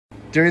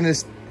during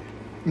this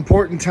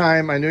important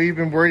time. I know you've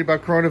been worried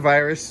about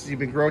coronavirus. You've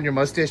been growing your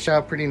mustache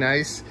out pretty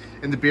nice,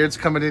 and the beard's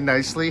coming in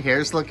nicely.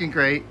 Hair's looking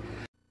great.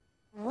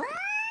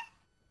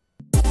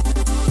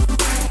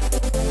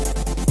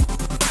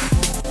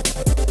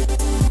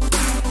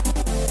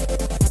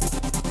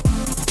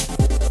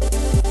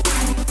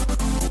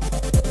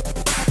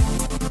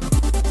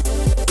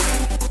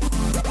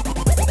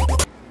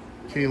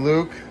 Okay,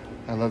 Luke,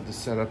 I love the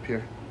setup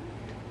here.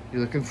 You're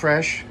looking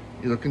fresh.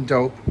 You're looking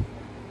dope.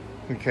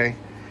 Okay.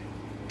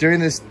 During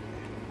this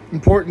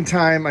important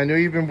time, I know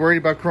you've been worried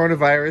about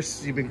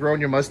coronavirus. You've been growing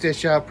your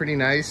mustache out pretty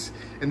nice,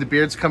 and the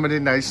beard's coming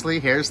in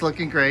nicely. Hair's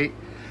looking great.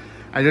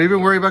 I know you've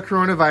been worried about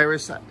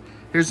coronavirus.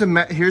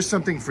 Here's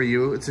something for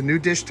you. It's a new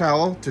dish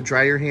towel to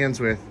dry your hands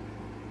with.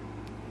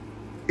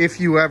 If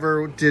you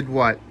ever did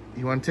what?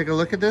 You want to take a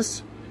look at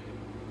this?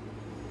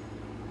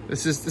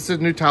 This is a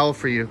new towel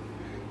for you.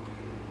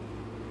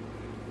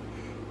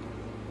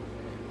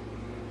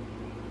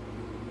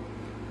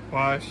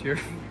 Wash your...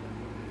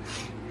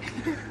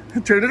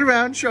 Turn it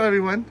around, show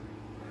everyone.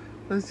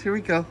 Here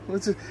we go.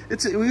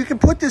 We can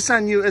put this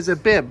on you as a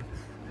bib.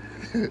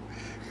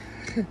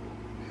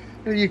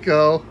 There you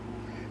go.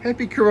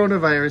 Happy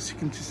coronavirus.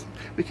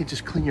 We can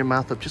just clean your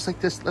mouth up just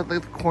like this. Like the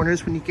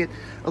corners, when you get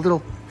a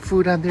little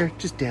food on there,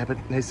 just dab it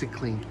nice and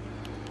clean.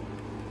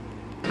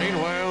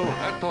 Meanwhile,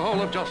 at the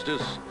Hall of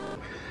Justice.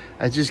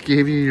 I just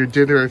gave you your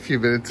dinner a few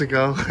minutes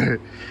ago.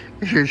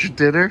 Here's your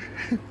dinner.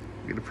 I'm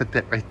gonna put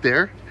that right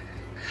there.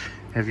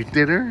 Have your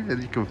dinner,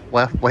 and you can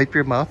wipe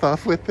your mouth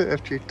off with it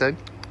after you're done.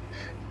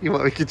 You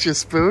want me to get you a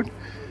spoon?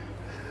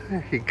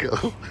 There you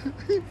go.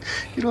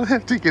 You don't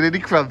have to get any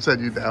crumbs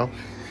on you now.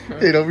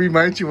 It'll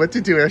remind you what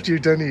to do after you're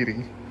done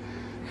eating.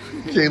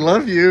 Okay,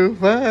 love you.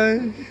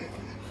 Bye.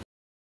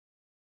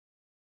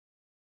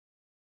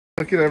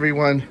 Look at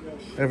everyone.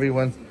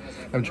 Everyone.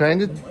 I'm trying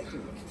to...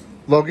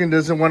 Logan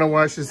doesn't want to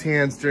wash his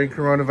hands during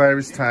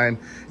coronavirus time.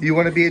 You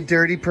want to be a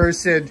dirty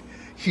person?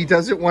 He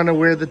doesn't want to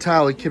wear the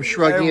towel. He keeps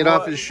shrugging it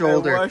off his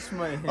shoulder. Wash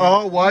my hands.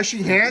 Oh,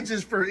 washing hands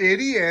is for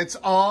idiots.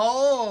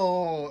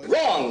 Oh.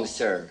 Wrong,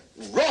 sir.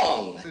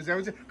 Wrong. Is that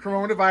what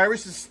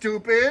coronavirus is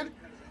stupid?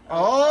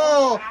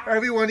 Oh,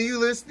 everyone, are you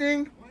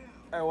listening?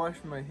 I wash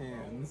my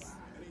hands.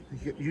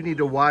 You need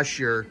to wash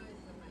your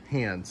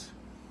hands.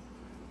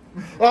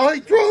 Oh,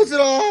 he throws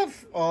it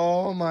off.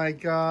 Oh, my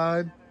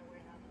God.